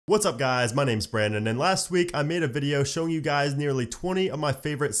What's up guys, my name's Brandon, and last week I made a video showing you guys nearly 20 of my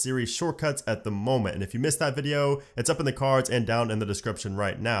favorite Siri shortcuts at the moment. And if you missed that video, it's up in the cards and down in the description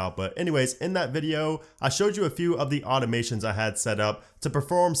right now. But anyways, in that video, I showed you a few of the automations I had set up to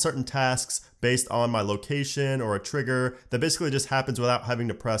perform certain tasks based on my location or a trigger that basically just happens without having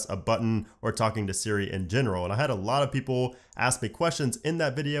to press a button or talking to Siri in general. And I had a lot of people ask me questions in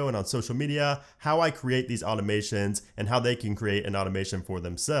that video and on social media how I create these automations and how they can create an automation for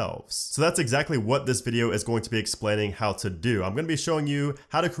themselves. So that's exactly what this video is going to be explaining how to do. I'm going to be showing you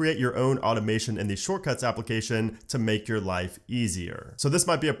how to create your own automation in the Shortcuts application to make your life easier. So this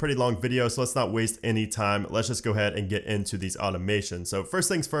might be a pretty long video, so let's not waste any time. Let's just go ahead and get into these automations. So first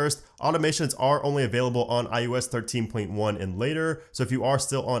things first, automations are only available on iOS 13.1 and later. So if you are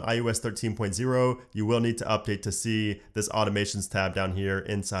still on iOS 13.0, you will need to update to see this automations tab down here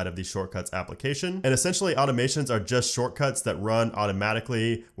inside of the Shortcuts application. And essentially automations are just shortcuts that run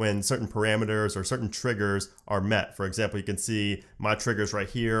automatically when certain parameters or certain triggers are met. For example, you can see my triggers right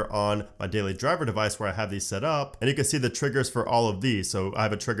here on my daily driver device where I have these set up, and you can see the triggers for all of these. So I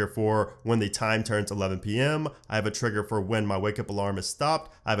have a trigger for when the time turns 11 p.m. I have a trigger for when my wake up alarm is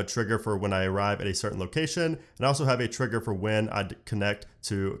stopped. I have a trigger for when I arrive at a certain location, and I also have a trigger for when I connect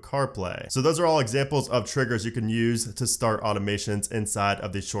to CarPlay. So those are all examples of triggers you can use to start automations inside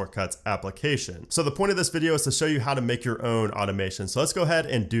of the Shortcuts application. So the point of this video is to show you how to make your own automation. So let's go ahead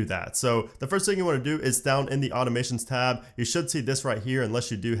and do that. So the first thing you want to do is down in the automations tab, you should see this right here.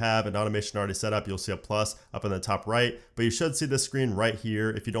 Unless you do have an automation already set up, you'll see a plus up in the top right, but you should see this screen right here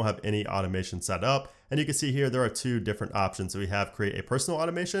if you don't have any automation set up. And you can see here there are two different options. So we have create a personal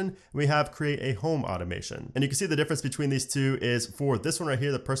automation and we have create a home automation. And you can see the difference between these two is for this one right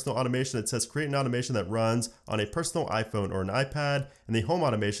here, the personal automation, it says create an automation that runs on a personal iPhone or an iPad. And the home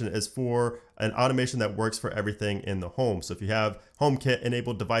automation is for an automation that works for everything in the home. So if you have HomeKit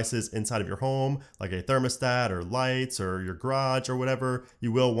enabled devices inside of your home, like a thermostat or lights or your garage or whatever,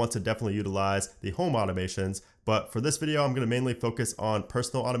 you will want to definitely utilize the home automations. But for this video, I'm going to mainly focus on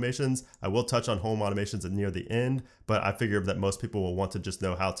personal automations. I will touch on home automations near the end, but I figure that most people will want to just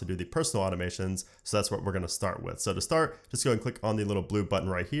know how to do the personal automations. So that's what we're going to start with. So to start, just go and click on the little blue button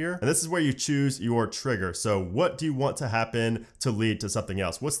right here. And this is where you choose your trigger. So what do you want to happen to lead to something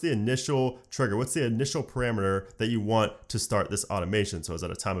else? What's the initial trigger? What's the initial parameter that you want to start this automation? So is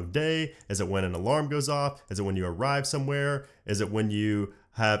it a time of day? Is it when an alarm goes off? Is it when you arrive somewhere? Is it when you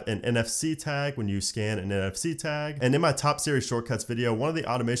have an NFC tag, when you scan an NFC tag? And in my top Siri shortcuts video, one of the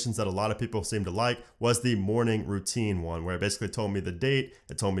automations that a lot of people seem to like was the morning routine one, where it basically told me the date,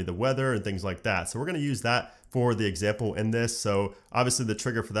 it told me the weather and things like that. So we're going to use that for the example in this. So obviously the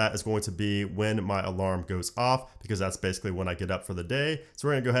trigger for that is going to be when my alarm goes off, because that's basically when I get up for the day. So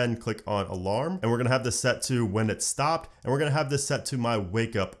we're gonna go ahead and click on alarm, and we're gonna have this set to when it stopped, and we're gonna have this set to my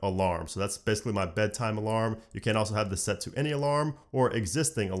wake up alarm. So that's basically my bedtime alarm. You can also have this set to any alarm or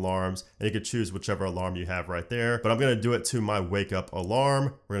existing alarms, and you can choose whichever alarm you have right there. But I'm gonna do it to my wake up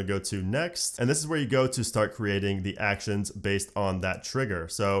alarm. We're gonna go to next, and this is where you go to start creating the actions based on that trigger.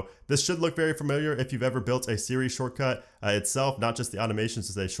 So this should look very familiar if you've ever built a Siri shortcut itself, not just the automations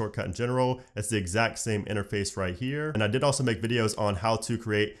as a shortcut in general. It's the exact same interface right here. And I did also make videos on how to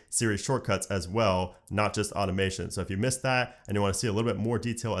create Siri shortcuts as well, not just automation. So if you missed that and you want to see a little bit more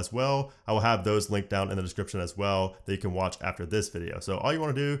detail as well, I will have those linked down in the description as well that you can watch after this video. So all you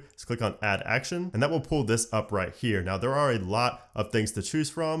want to do is click on add action, and that will pull this up right here. Now there are a lot of things to choose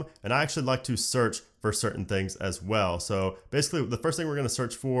from, and I actually like to search for certain things as well. So basically the first thing we're going to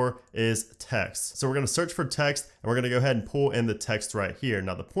search for is text. So we're going to search for text, and we're going to go ahead and pull in the text right here.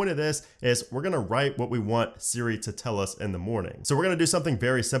 Now the point of this is we're going to write what we want Siri to tell us in the morning. So we're going to do something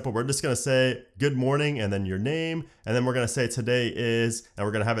very simple. We're just going to say good morning and then your name, and then we're going to say today is, and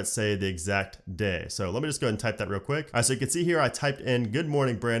we're going to have it say the exact day. So let me just go ahead and type that real quick. All right, so you can see here I typed in good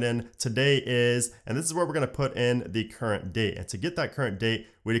morning Brandon, today is, and this is where we're going to put in the current date. And to get that current date,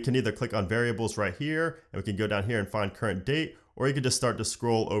 we can either click on variables right here, and we can go down here and find current date, or you can just start to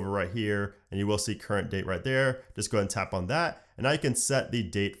scroll over right here and you will see current date right there. Just go ahead and tap on that. And now you can set the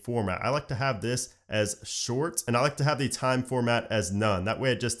date format. I like to have this as short, and I like to have the time format as none. That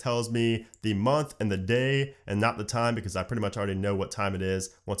way it just tells me the month and the day and not the time, because I pretty much already know what time it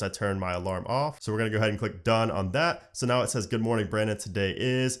is once I turn my alarm off. So we're gonna go ahead and click done on that. So now it says good morning Brandon, today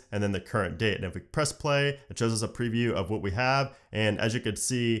is, and then the current date. And if we press play, it shows us a preview of what we have. And as you could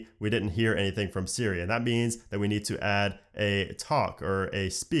see, we didn't hear anything from Siri, and that means that we need to add a talk or a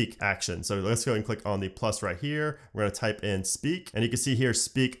speak action. So let's go and click on the plus right here. We're gonna type in speak, and you can see here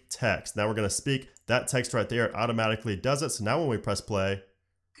speak text. Now we're gonna speak that text right there. It automatically does it. So now when we press play,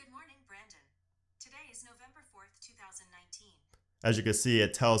 good morning Brandon, today is November 4th, 2019. as you can see,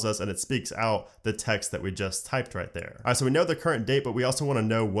 it tells us and it speaks out the text that we just typed right there. All right, so we know the current date, but we also want to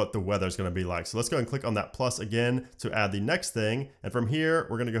know what the weather is going to be like. So let's go and click on that plus again to add the next thing. And from here,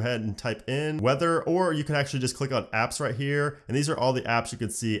 we're going to go ahead and type in weather, or you can actually just click on apps right here. And these are all the apps you can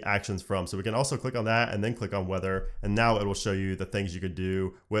see actions from. So we can also click on that and then click on weather. And now it will show you the things you could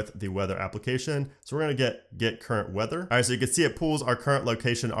do with the weather application. So we're going to get current weather. All right, so you can see it pulls our current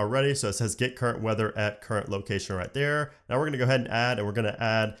location already. So it says get current weather at current location right there. Now we're going to go ahead and add, and we're going to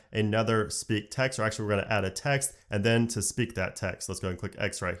add another speak text, or actually we're going to add a text and then to speak that text. Let's go and click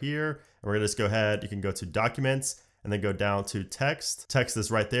X right here. And we're going to just go ahead, you can go to documents and then go down to text. Text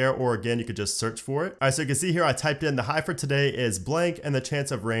is right there, or again, you could just search for it. All right, so you can see here, I typed in the high for today is blank and the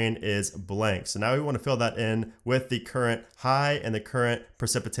chance of rain is blank. So now we want to fill that in with the current high and the current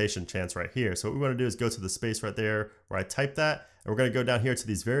precipitation chance right here. So what we want to do is go to the space right there where I typed that. And we're going to go down here to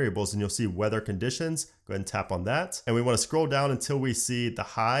these variables and you'll see weather conditions. Go ahead and tap on that. And we want to scroll down until we see the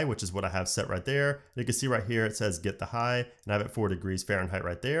high, which is what I have set right there. And you can see right here, it says get the high, and I have it 4 degrees Fahrenheit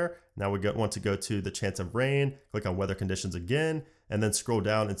right there. Now we want to go to the chance of rain, click on weather conditions again, and then scroll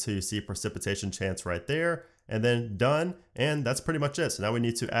down until you see precipitation chance right there, and then done. And that's pretty much it. So now we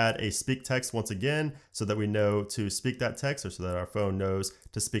need to add a speak text once again so that we know to speak that text, or so that our phone knows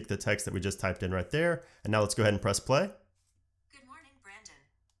to speak the text that we just typed in right there. And now let's go ahead and press play.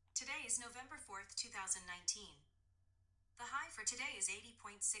 November 4th, 2019. The high for today is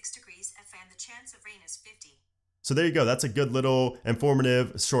 80.6 degrees F and the chance of rain is 50. So there you go. That's a good little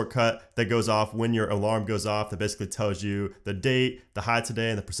informative shortcut that goes off when your alarm goes off, that basically tells you the date, the high today,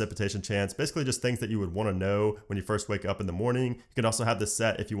 and the precipitation chance. Basically just things that you would want to know when you first wake up in the morning. You can also have this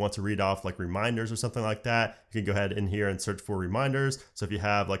set if you want to read off like reminders or something like that. You can go ahead in here and search for reminders. So if you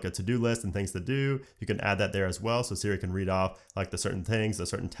have like a to-do list and things to do, you can add that there as well. So Siri can read off like the certain things, the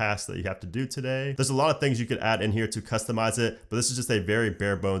certain tasks that you have to do today. There's a lot of things you could add in here to customize it, but this is just a very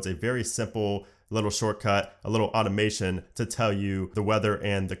bare bones, a very simple little shortcut, a little automation to tell you the weather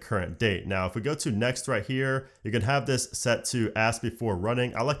and the current date. Now, if we go to next right here, you can have this set to ask before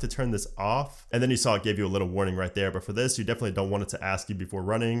running. I like to turn this off. And then you saw it gave you a little warning right there. But for this, you definitely don't want it to ask you before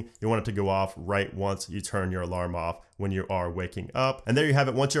running. You want it to go off right once you turn your alarm off when you are waking up. And there you have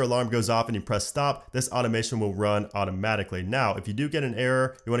it. Once your alarm goes off and you press stop, this automation will run automatically. Now, if you do get an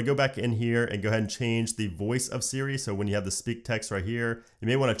error, you want to go back in here and go ahead and change the voice of Siri. So when you have the speak text right here, you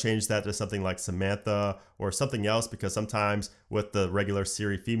may want to change that to something like Samantha or something else, because sometimes with the regular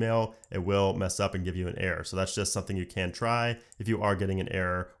Siri female, it will mess up and give you an error. So that's just something you can try if you are getting an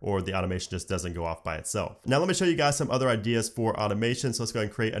error or the automation just doesn't go off by itself. Now let me show you guys some other ideas for automation. So let's go ahead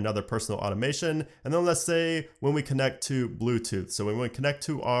and create another personal automation. And then let's say when we connect to Bluetooth. So when we connect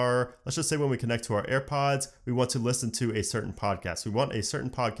to our, let's just say when we connect to our AirPods, we want to listen to a certain podcast. We want a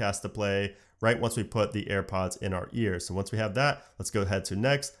certain podcast to play right once we put the AirPods in our ears. So once we have that, let's go ahead to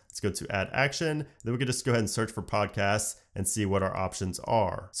next. Let's go to add action. Then we can just go ahead and search for podcasts and see what our options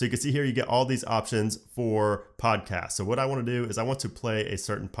are. So you can see here, you get all these options for podcasts. So what I want to do is I want to play a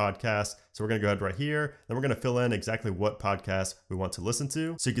certain podcast. So we're going to go ahead right here. Then we're going to fill in exactly what podcast we want to listen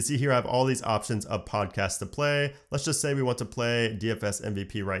to. So you can see here, I have all these options of podcasts to play. Let's just say we want to play DFS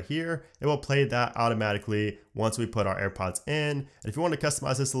MVP right here. It will play that automatically once we put our AirPods in. And if you want to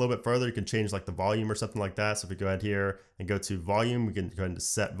customize this a little bit further, you can change like the volume or something like that. So if we go ahead here and go to volume, we can go ahead and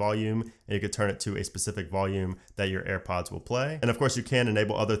set volume, and you can turn it to a specific volume that your AirPods will play. And of course you can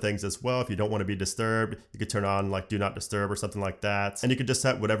enable other things as well. If you don't want to be disturbed, you could turn on like do not disturb or something like that. And you can just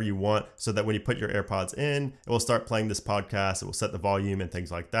set whatever you want so that when you put your AirPods in, it will start playing this podcast. It will set the volume and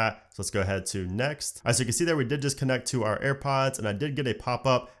things like that. So let's go ahead to next. All right, so you can see there we did just connect to our AirPods, and I did get a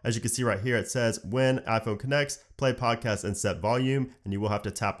pop-up. As you can see right here, it says when iPhone connects, play podcast and set volume, and you will have to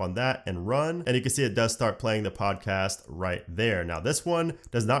tap on that and run. And you can see it does start playing the podcast right there. Now this one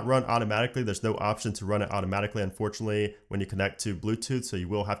does not run automatically. There's no option to run it automatically, unfortunately, when you connect to Bluetooth. So you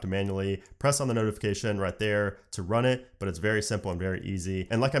will have to manually press on the notification right there to run it, but it's very simple and very easy.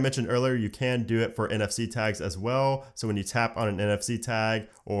 And like I mentioned earlier, you can do it for NFC tags as well. So when you tap on an NFC tag,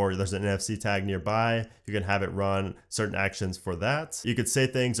 or there's an NFC tag nearby, you can have it run certain actions for that. You could say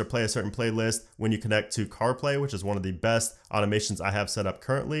things or play a certain playlist when you connect to CarPlay, which is one of the best automations I have set up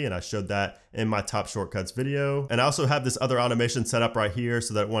currently, and I showed that in my top shortcuts video. And I also have this other automation set up right here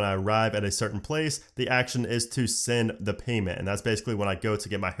so that when I arrive at a certain place, the action is to send the payment. And that's basically when I go to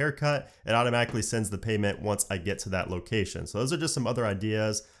get my haircut, it automatically sends the payment once I get to that location. So those are just some other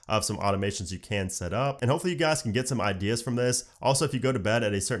ideas of some automations you can set up. And hopefully you guys can get some ideas from this. Also, if you go to bed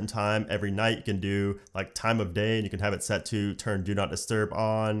at a certain time every night, you can do like time of day, and you can have it set to turn do not disturb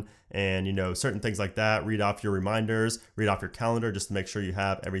on, and you know, certain things like that. Read off your reminders, read off your calendar, just to make sure you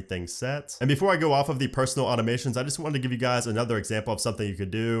have everything set. And before I go off of the personal automations, I just wanted to give you guys another example of something you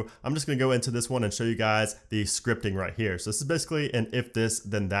could do. I'm just gonna go into this one and show you guys the scripting right here. So this is basically an if this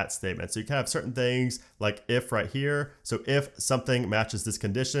then that statement. So you can have certain things like if right here. So if something matches this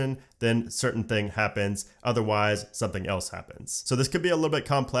condition, then certain thing happens, otherwise something else happens. So this could be a little bit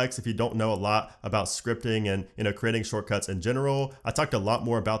complex if you don't know a lot about scripting and, you know, creating shortcuts in general. I talked a lot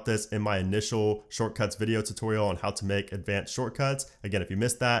more about this in my initial shortcuts video tutorial on how to make advanced shortcuts. Again, if you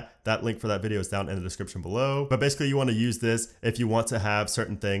missed that link for that video is down in the description below. But basically you want to use this if you want to have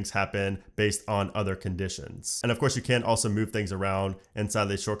certain things happen based on other conditions. And of course you can also move things around inside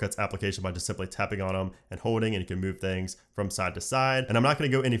the shortcuts application by just simply tapping on them and holding, and you can move things from side to side. And I'm not going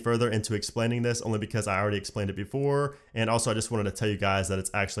to go any further into explaining this, only because I already explained it before. And also I just wanted to tell you guys that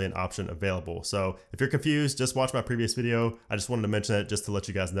it's actually an option available. So if you're confused, just watch my previous video. I just wanted to mention it just to let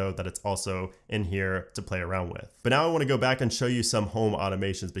you guys know that it's also in here to play around with. But now I want to go back and show you some home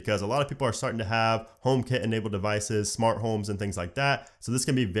automations, because a lot of people are starting to have HomeKit enabled devices, smart homes, and things like that. So this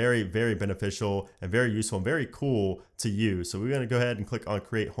can be very, very beneficial and very useful and very cool to use. So we're going to go ahead and click on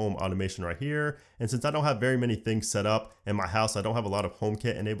create home automation right here. And since I don't have very many things set up in my house, I don't have a lot of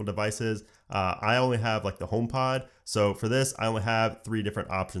HomeKit enabled devices. I only have like the HomePod. So for this, I only have 3 different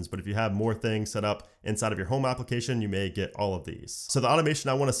options, but if you have more things set up inside of your home application, you may get all of these. So the automation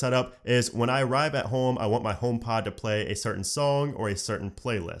I want to set up is when I arrive at home, I want my HomePod to play a certain song or a certain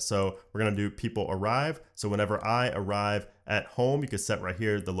playlist. So we're going to do people arrive. So whenever I arrive at home, you can set right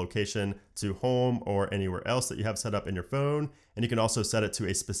here the location to home or anywhere else that you have set up in your phone. And you can also set it to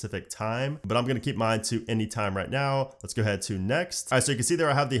a specific time, but I'm going to keep mine to any time right now. Let's go ahead to next. All right, so you can see there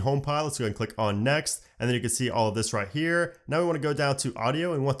I have the HomePod. Let's go ahead and click on next. And then you can see all of this right here. Now we want to go down to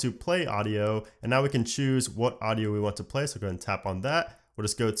audio and we want to play audio. And now we can choose what audio we want to play. So go ahead and tap on that. We'll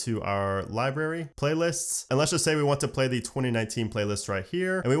just go to our library, playlists, and let's just say we want to play the 2019 playlist right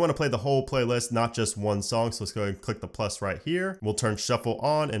here. And we want to play the whole playlist, not just one song. So let's go ahead and click the plus right here. We'll turn shuffle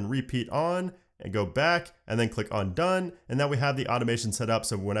on and repeat on, and go back and then click on done. And now we have the automation set up.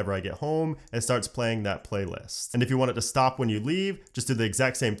 So whenever I get home, it starts playing that playlist. And if you want it to stop when you leave, just do the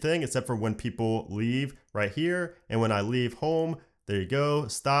exact same thing, except for when people leave right here. And when I leave home, there you go,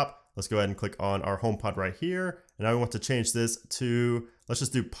 stop. Let's go ahead and click on our HomePod right here. And now we want to change this to, let's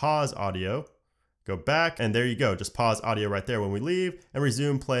just do pause audio. Go back, and there you go. Just pause audio right there when we leave and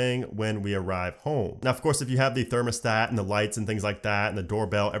resume playing when we arrive home. Now, of course, if you have the thermostat and the lights and things like that and the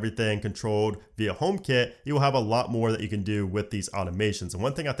doorbell, everything controlled via HomeKit, you will have a lot more that you can do with these automations. And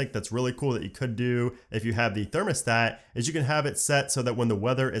one thing I think that's really cool that you could do if you have the thermostat is you can have it set so that when the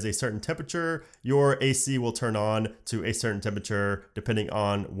weather is a certain temperature, your AC will turn on to a certain temperature depending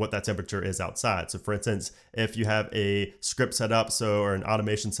on what that temperature is outside. So for instance, if you have a script set up, or an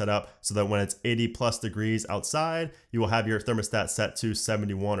automation set up so that when it's 80+ degrees outside, you will have your thermostat set to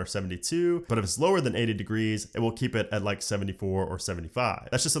 71 or 72. But if it's lower than 80 degrees, it will keep it at like 74 or 75.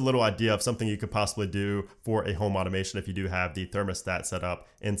 That's just a little idea of something you could possibly do for a home automation if you do have the thermostat set up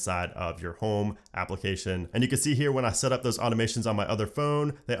inside of your home application. And you can see here when I set up those automations on my other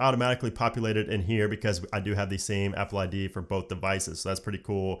phone, they automatically populated in here because I do have the same Apple ID for both devices. So that's pretty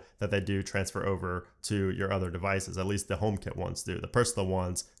cool that they do transfer over to your other devices. At least the HomeKit ones do. The personal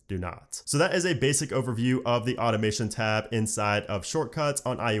ones do not. So that is a basic overview of the automation tab inside of Shortcuts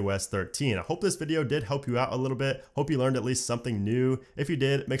on iOS 13. I hope this video did help you out a little bit. Hope you learned at least something new. If you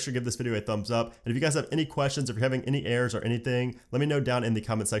did, make sure to give this video a thumbs up. And if you guys have any questions, if you're having any errors or anything, let me know down in the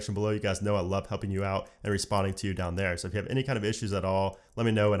comment section below. You guys know I love helping you out and responding to you down there. So if you have any kind of issues at all, let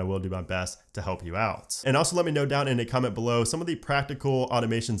me know and I will do my best to help you out. And also let me know down in a comment below some of the practical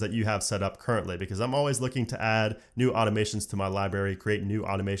automations that you have set up currently, because I'm always looking to add new automations to my library, create new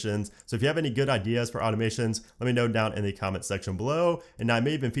automations. So if you have any good ideas for automations, let me know down in the comment section below. And I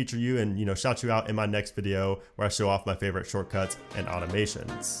may even feature you and, shout you out in my next video where I show off my favorite shortcuts and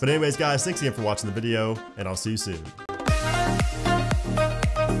automations. But anyways, guys, thanks again for watching the video, and I'll see you soon.